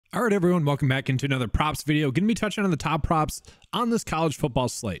All right, everyone, welcome back into another props video. Going to be touching on the top props on this college football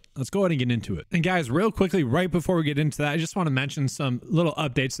slate. Let's go ahead and get into it. And guys, real quickly, right before we get into that, I just want to mention some little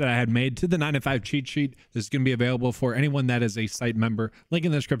updates that I had made to the 9 to 5 cheat sheet. This is going to be available for anyone that is a site member. Link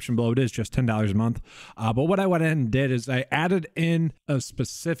in the description below. It is just $10 a month. But what I went ahead and did is I added in a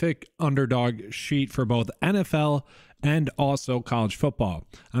specific underdog sheet for both NFL and also college football.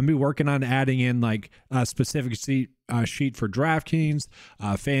 I'm gonna be working on adding in like a specific sheet for DraftKings,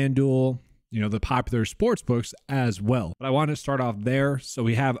 FanDuel, the popular sports books as well. But I want to start off there. So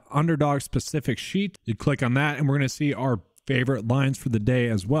we have underdog specific sheet. You click on that and we're going to see our favorite lines for the day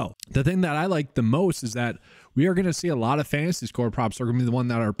as well. The thing that I like the most is that we are going to see a lot of fantasy score props are going to be the one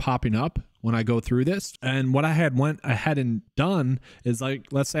that are popping up when I go through this. And what I had went ahead and done is, like,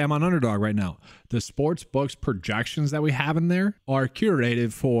 let's say I'm on underdog right now. The sports books projections that we have in there are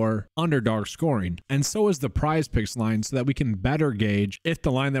curated for underdog scoring. And so is the prize picks line, so that we can better gauge if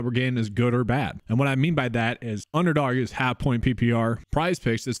the line that we're getting is good or bad. And what I mean by that is underdog is half point PPR. Prize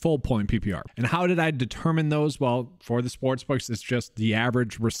picks is full point PPR. And how did I determine those? Well, for the sports books, it's just the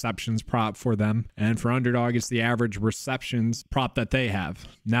average receptions prop for them. And for underdog, it's the average receptions prop that they have.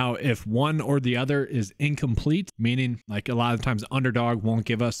 Now, if one or the other is incomplete, meaning like a lot of times underdog won't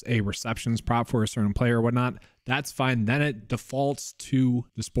give us a receptions prop for a certain player or whatnot, that's fine. Then it defaults to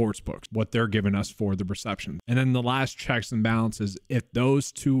the sports books, what they're giving us for the reception. And then the last checks and balances, if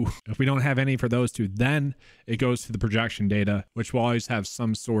we don't have any for those two, then it goes to the projection data, which will always have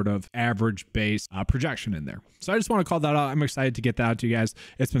some sort of average base projection in there. So I just want to call that out. I'm excited to get that out to you guys.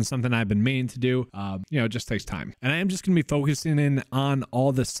 It's been something I've been meaning to do. It just takes time. And I am just going to be focusing in on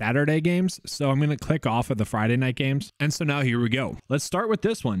all the Saturday games. So I'm going to click off of the Friday night games. And so now here we go. Let's start with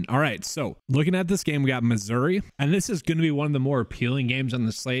this one. All right. So looking at this game, we got Missouri. And this is going to be one of the more appealing games on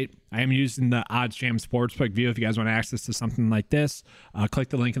the slate. I am using the ODDSJAM Sportsbook view. If you guys want access to something like this, click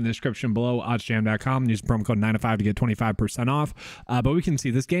the link in the description below, oddsjam.com, and use promo code 905 to get 25% off. But we can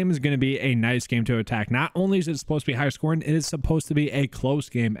see this game is going to be a nice game to attack. Not only is it supposed to be high scoring, it is supposed to be a close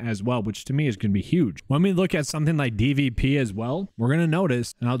game as well, which to me is going to be huge. When we look at something like DVP as well, we're going to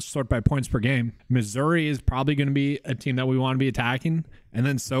notice, and I'll just sort by points per game, Missouri is probably going to be a team that we want to be attacking. And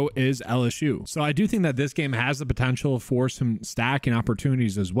then so is LSU. So I do think that this game has the potential for some stacking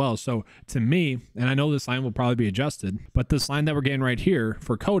opportunities as well. So to me, and I know this line will probably be adjusted, but this line that we're getting right here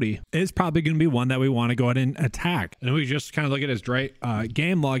for Cody is probably going to be one that we want to go ahead and attack. And we just kind of look at his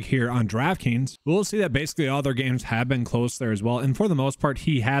game log here on DraftKings. We'll see that basically all their games have been close there as well. And for the most part,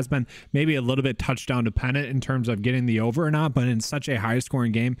 he has been maybe a little bit touchdown dependent in terms of getting the over or not. But in such a high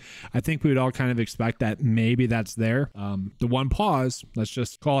scoring game, I think we would all kind of expect that maybe that's there. The one pause, let's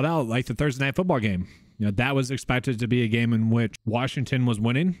just call it out, like the Thursday night football game. That was expected to be a game in which Washington was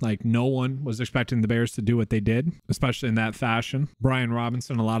winning. Like, no one was expecting the Bears to do what they did, especially in that fashion. Brian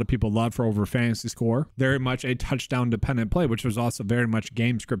Robinson, a lot of people love for over fantasy score. Very much a touchdown dependent play, which was also very much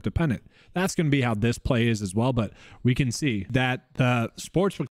game script dependent. That's going to be how this play is as well. But we can see that the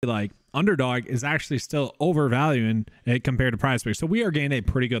sportsbook, like, underdog is actually still overvaluing it compared to prize picks. So we are getting a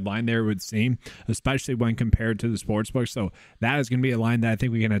pretty good line there, it would seem, especially when compared to the sportsbook. So that is going to be a line that I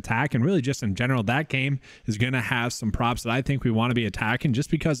think we can attack. And really just in general, that game is going to have some props that I think we want to be attacking just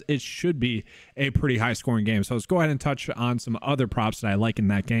because it should be a pretty high scoring game. So let's go ahead and touch on some other props that I like in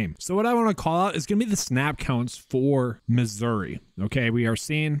that game. So what I want to call out is going to be the snap counts for Missouri. Okay, we are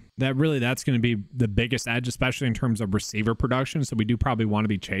seeing that really that's going to be the biggest edge, especially in terms of receiver production. So we do probably want to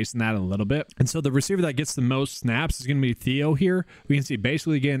be chasing that a little bit. And so the receiver that gets the most snaps is going to be Theo here. We can see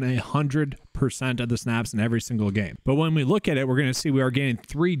basically getting 100% of the snaps in every single game. But when we look at it, we're going to see we are getting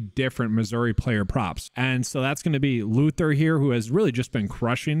 3 different Missouri player props. And so that's going to be Luther here, who has really just been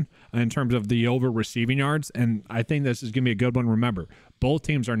crushing in terms of the over receiving yards. And I think this is going to be a good one. Remember, both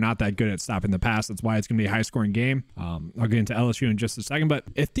teams are not that good at stopping the pass. That's why it's going to be a high scoring game. I'll get into LSU in just a second, but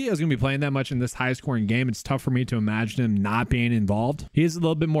if Theo's going to be playing that much in this high scoring game, it's tough for me to imagine him not being involved. He is a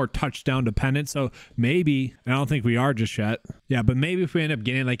little bit more touchdown dependent. So maybe, and I don't think we are just yet. Yeah, but maybe if we end up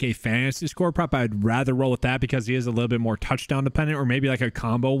getting like a fantasy score prop, I'd rather roll with that because he is a little bit more touchdown dependent, or maybe like a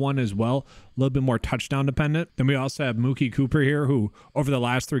combo one as well, a little bit more touchdown dependent. Then we also have Mookie Cooper here, who over the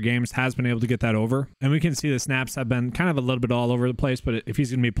last 3 games has been able to get that over. And we can see the snaps have been kind of a little bit all over the place, but if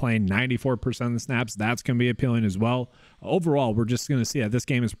he's going to be playing 94% of the snaps, that's going to be appealing as well. Overall, we're just going to see that this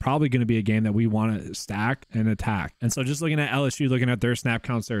game is probably going to be a game that we want to stack and attack. And so just looking at LSU, looking at their snap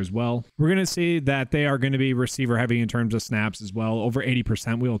counts there as well, we're going to see that they are going to be receiver heavy in terms of snaps as well. Over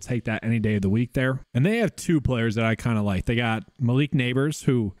 80%. We will take that any day of the week there. And they have 2 players that I kind of like. They got Malik Neighbors,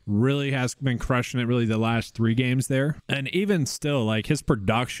 who really has been crushing it really the last 3 games there. And even still, like, his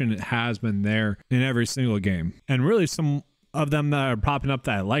production has been there in every single game. And really some of them that are popping up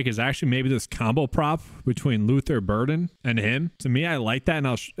that I like is actually maybe this combo prop between Luther Burden and him. To me, I like that,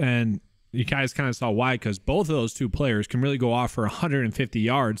 and you guys kind of saw why, because both of those two players can really go off for 150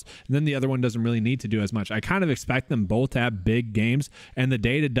 yards, and then the other one doesn't really need to do as much. I kind of expect them both to have big games, and the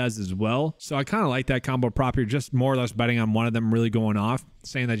data does as well. So I kind of like that combo prop. You're just more or less betting on one of them really going off,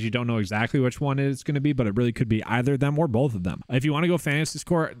 saying that you don't know exactly which one it's going to be, but it really could be either of them or both of them. If you want to go fantasy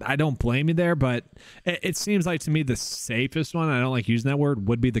score, I don't blame you there, but it seems like to me the safest one, I don't like using that word,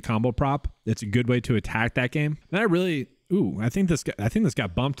 would be the combo prop. It's a good way to attack that game. And I think this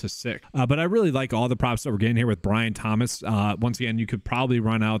got bumped to 6. But I really like all the props that we're getting here with Brian Thomas. Once again, you could probably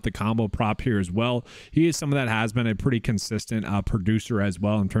run out the combo prop here as well. He is someone that has been a pretty consistent producer as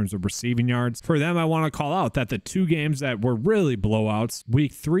well in terms of receiving yards. For them, I want to call out that the 2 games that were really blowouts,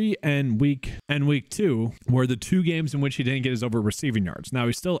 week 3 and week 2, were the 2 games in which he didn't get his over receiving yards. Now,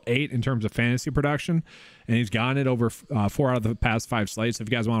 he's still 8 in terms of fantasy production, and he's gotten it over 4 out of the past 5 slates. So if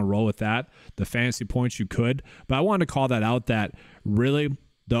you guys want to roll with that, the fantasy points, you could. But I wanted to call that out, that really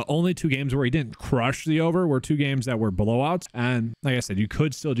the only 2 games where he didn't crush the over were 2 games that were blowouts. And like I said, you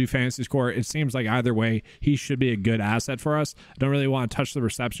could still do fantasy score. It seems like either way, he should be a good asset for us. I don't really want to touch the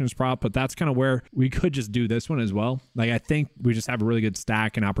receptions prop, but that's kind of where we could just do this one as well. Like, I think we just have a really good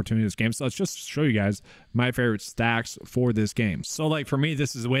stack and opportunity this game. So let's just show you guys my favorite stacks for this game. So like for me,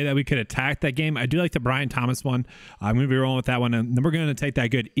 this is a way that we could attack that game. I do like the Brian Thomas one. I'm going to be rolling with that one. And then we're going to take that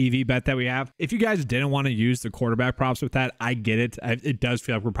good EV bet that we have. If you guys didn't want to use the quarterback props with that, I get it. It does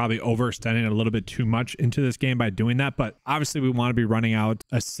feel like we're probably overextending a little bit too much into this game by doing that. But obviously we want to be running out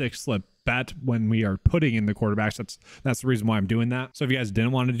a 6-slip bet when we are putting in the quarterbacks. That's the reason why I'm doing that. So if you guys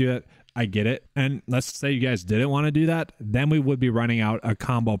didn't want to do that, I get it. And let's say you guys didn't want to do that, then we would be running out a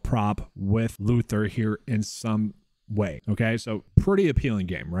combo prop with Luther here in some way. Okay, so pretty appealing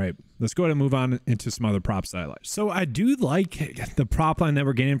game, right? Let's go ahead and move on into some other props that I like. So I do like the prop line that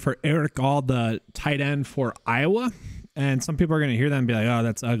we're getting for Eric All, the tight end for Iowa. And some people are going to hear that and be like, oh,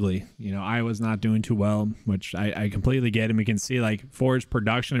 that's ugly. You know, Iowa's not doing too well, which I completely get. And we can see, like, for his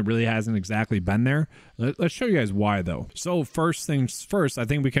production, it really hasn't exactly been there. Let's show you guys why, though. So first things first, I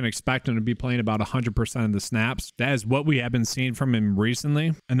think we can expect him to be playing about 100% of the snaps. That is what we have been seeing from him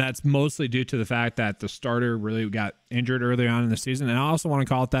recently. And that's mostly due to the fact that the starter really got injured early on in the season. And I also want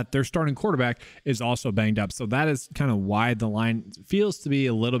to call it that their starting quarterback is also banged up. So that is kind of why the line feels to be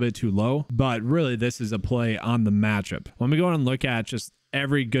a little bit too low. But really, this is a play on the matchup. When we go and look at just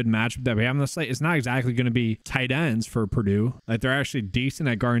every good matchup that we have on the slate, it's not exactly going to be tight ends for Purdue. Like, they're actually decent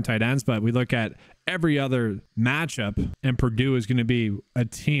at guarding tight ends, but we look at every other matchup, and Purdue is going to be a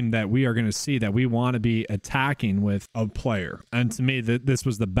team that we are going to see that we want to be attacking with a player. And to me, this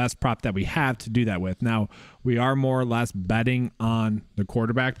was the best prop that we have to do that with. Now, we are more or less betting on the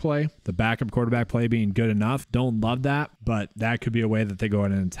quarterback play, the backup quarterback play being good enough. Don't love that, but that could be a way that they go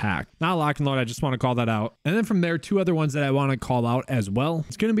ahead and attack. Not lock and load. I just want to call that out. And then from there, 2 other ones that I want to call out as well.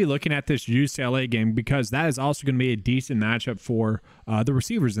 It's going to be looking at this UCLA game, because that is also going to be a decent matchup for the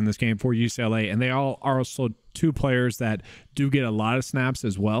receivers in this game for UCLA. And they all are also 2 players that do get a lot of snaps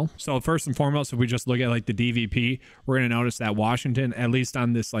as well. So first and foremost, if we just look at like the DVP, we're going to notice that Washington, at least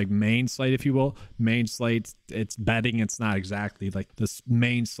on this like main slate, if you will, main slate, it's betting. It's not exactly like this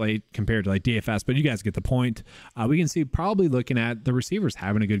main slate compared to like DFS, but you guys get the point. We can see probably looking at the receivers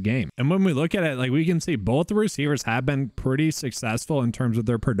having a good game. And when we look at it, like, we can see both the receivers have been pretty successful in terms of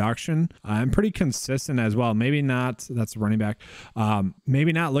their production and pretty consistent as well. Maybe not, that's the running back.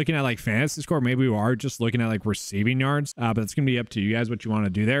 Maybe not looking at like fantasy score. Maybe we are just looking at like receiving yards, but it's gonna be up to you guys what you want to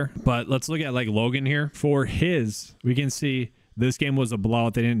do there. But let's look at like Logan here. For his, we can see this game was a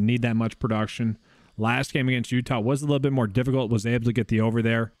blowout. They didn't need that much production. Last game against Utah was a little bit more difficult, was able to get the over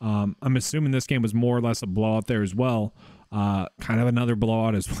there. I'm assuming this game was more or less a blowout there as well. Kind of another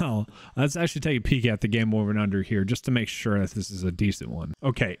blowout as well. Let's actually take a peek at the game over and under here just to make sure that this is a decent one.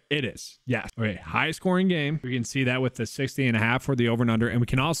 Okay, it is. Yes. Okay, high scoring game. We can see that with the 60.5 for the over and under, and we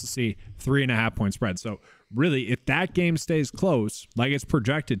can also see 3.5 point spread. So really, if that game stays close like it's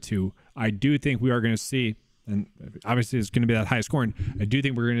projected to, I do think we are going to see, and obviously it's going to be that high scoring, I do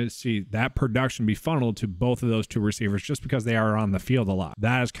think we're going to see that production be funneled to both of those 2 receivers just because they are on the field a lot.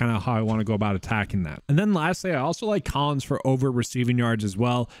 That is kind of how I want to go about attacking that. And then lastly, I also like Collins for over receiving yards as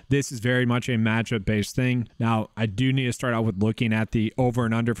well. This is very much a matchup based thing. Now, I do need to start out with looking at the over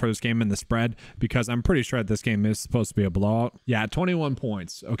and under for this game and the spread, because I'm pretty sure that this game is supposed to be a blowout. Yeah, 21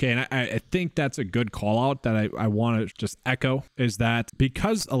 points. Okay, and I think that's a good call out that I want to just echo, is that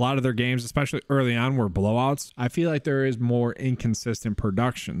because a lot of their games, especially early on, were blowouts, I feel like there is more inconsistent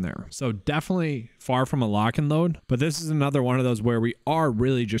production there. So definitely far from a lock and load, but this is another one of those where we are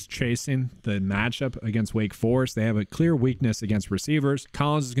really just chasing the matchup against Wake Forest. They have a clear weakness against receivers.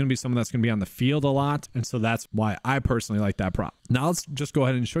 Collins is going to be someone that's going to be on the field a lot, and so that's why I personally like that prop. Now let's just go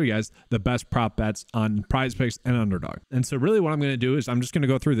ahead and show you guys the best prop bets on PrizePicks and Underdog. And so really what I'm going to do is I'm just going to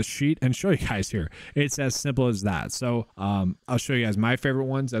go through the sheet and show you guys here. It's as simple as that. So I'll show you guys my favorite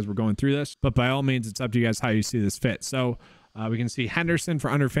ones as we're going through this, but by all means, it's up to you guys how you see this fit. So we can see Henderson for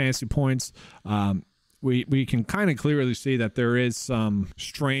under fantasy points. We can kind of clearly see that there is some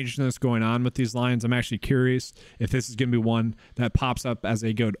strangeness going on with these lines. I'm actually curious if this is going to be one that pops up as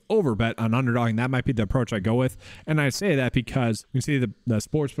a good over bet on Underdog, and that might be the approach I go with. And I say that because you can see the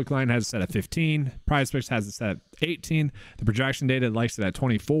sportsbook line has it set at 15, PrizePicks has it set at 18, the projection data likes it at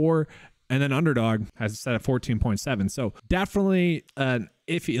 24, and then Underdog has it set at 14.7. So definitely an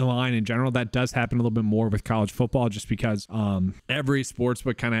iffy line in general. That does happen a little bit more with college football just because every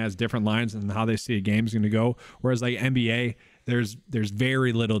sportsbook kind of has different lines and how they see a game is going to go. Whereas like NBA, there's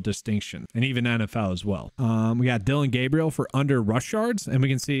very little distinction, and even NFL as well. We got Dylan Gabriel for under rush yards, and we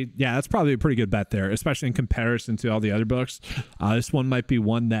can see, yeah, that's probably a pretty good bet there, especially in comparison to all the other books. This one might be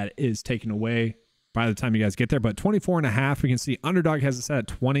one that is taken away by the time you guys get there, but 24.5, we can see Underdog has it set at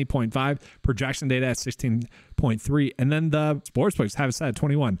 20.5, projection data at 16.3, and then the sportsbooks have it set at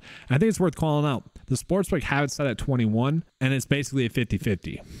 21. I think it's worth calling out. The sportsbook have it set at 21, and it's basically a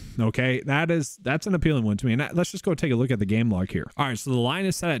 50-50. Okay, that's an appealing one to me. And let's just go take a look at the game log here. All right, so the line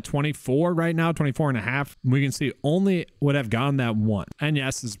is set at 24 right now, 24.5. We can see only would have gone that one. And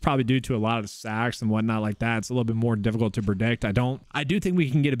yes, this is probably due to a lot of sacks and whatnot like that. It's a little bit more difficult to predict. I do think we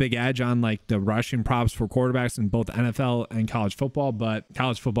can get a big edge on like the rushing props for quarterbacks in both NFL and college football, but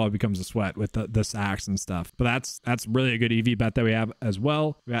college football becomes a sweat with the sacks and stuff. But that's really a good EV bet that we have as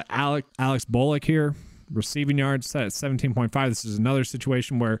well. We got Alex Bullock here, receiving yards set at 17.5. This is another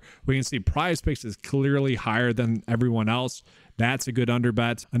situation where we can see PrizePicks is clearly higher than everyone else. That's a good under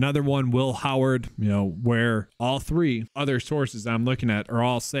bet. Another one, Will Howard, where all three other sources that I'm looking at are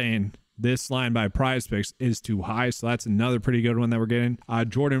all saying this line by PrizePicks is too high. So that's another pretty good one that we're getting.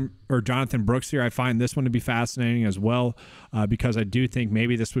 Jonathan Brooks here. I find this one to be fascinating as well because I do think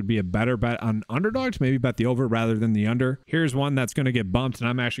maybe this would be a better bet on Underdog to maybe bet the over rather than the under. Here's one that's going to get bumped, and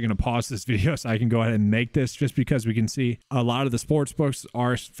I'm actually going to pause this video so I can go ahead and make this just because we can see a lot of the sports books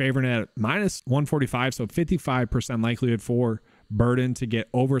are favoring it at minus 145. So 55% likelihood for Burden to get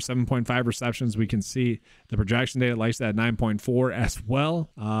over 7.5 receptions. We can see the projection data likes that 9.4 as well.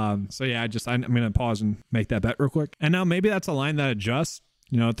 So yeah, I'm going to pause and make that bet real quick. And now maybe that's a line that adjusts,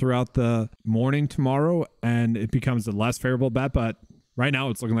 throughout the morning tomorrow, and it becomes a less favorable bet. But right now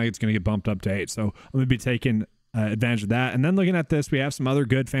it's looking like it's going to get bumped up to 8. So I'm going to be taking advantage of that. And then looking at this, we have some other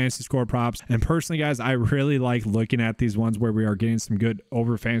good fantasy score props. And personally, guys, I really like looking at these ones where we are getting some good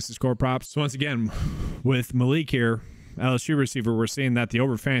over fantasy score props. So once again, with Malik here, LSU receiver, we're seeing that the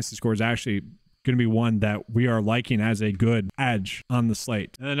over fantasy score is actually going to be one that we are liking as a good edge on the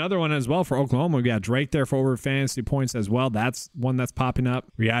slate. And another one as well for Oklahoma, we got Drake there for over fantasy points as well. That's one that's popping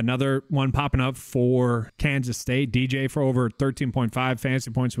up. We got another one popping up for Kansas State, DJ for over 13.5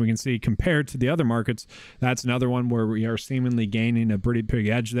 fantasy points. We can see compared to the other markets, that's another one where we are seemingly gaining a pretty big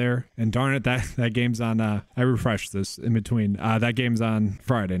edge there. And darn it, that game's on, I refreshed this in between. That game's on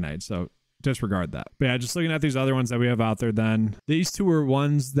Friday night. So disregard that. But yeah, just looking at these other ones that we have out there, then these two were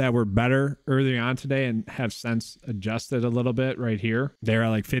ones that were better early on today and have since adjusted a little bit right here. They're at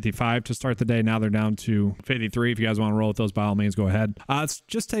like 55 to start the day. Now they're down to 53. If you guys want to roll with those, by all means, go ahead. Let's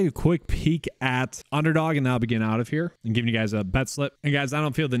just take a quick peek at Underdog, and then I'll begin out of here and giving you guys a bet slip. And guys, I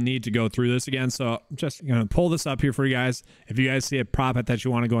don't feel the need to go through this again, so I'm just going to pull this up here for you guys. If you guys see a prop bet that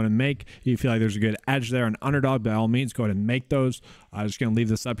you want to go in and make, you feel like there's a good edge there on Underdog, by all means, go ahead and make those. I'm just going to leave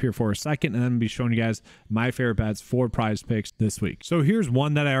this up here for a second, and then be showing you guys my favorite bets for PrizePicks this week. So here's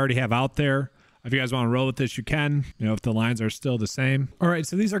one that I already have out there. If you guys want to roll with this, you can, if the lines are still the same. All right,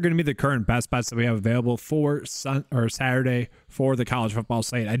 so these are going to be the current best bets that we have available for Saturday for the college football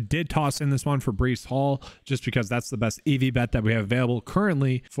slate. I did toss in this one for Breece Hall just because that's the best EV bet that we have available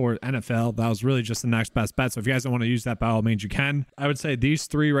currently for NFL. That was really just the next best bet. So if you guys don't want to use that, by all means, you can. I would say these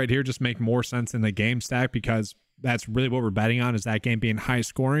three right here just make more sense in the game stack because that's really what we're betting on, is that game being high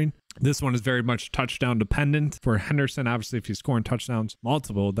scoring. This one is very much touchdown dependent for Henderson. Obviously, if he's scoring touchdowns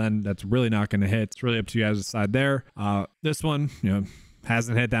multiple, then that's really not going to hit. It's really up to you guys to decide there. This one,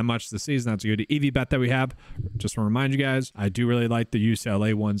 hasn't hit that much this season. That's a good EV bet that we have. Just want to remind you guys, I do really like the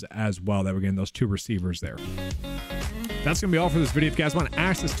UCLA ones as well, that we're getting those two receivers there. That's going to be all for this video. If you guys want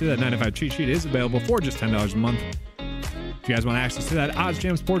access to that 95 cheat sheet, it is available for just $10 a month. If you guys want access to that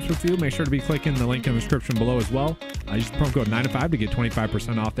ODDSJAM Sportsbook view, make sure to be clicking the link in the description below as well. Use the promo code 905 to get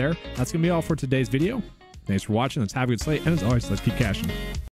 25% off there. That's going to be all for today's video. Thanks for watching. Let's have a good slate. And as always, let's keep cashing.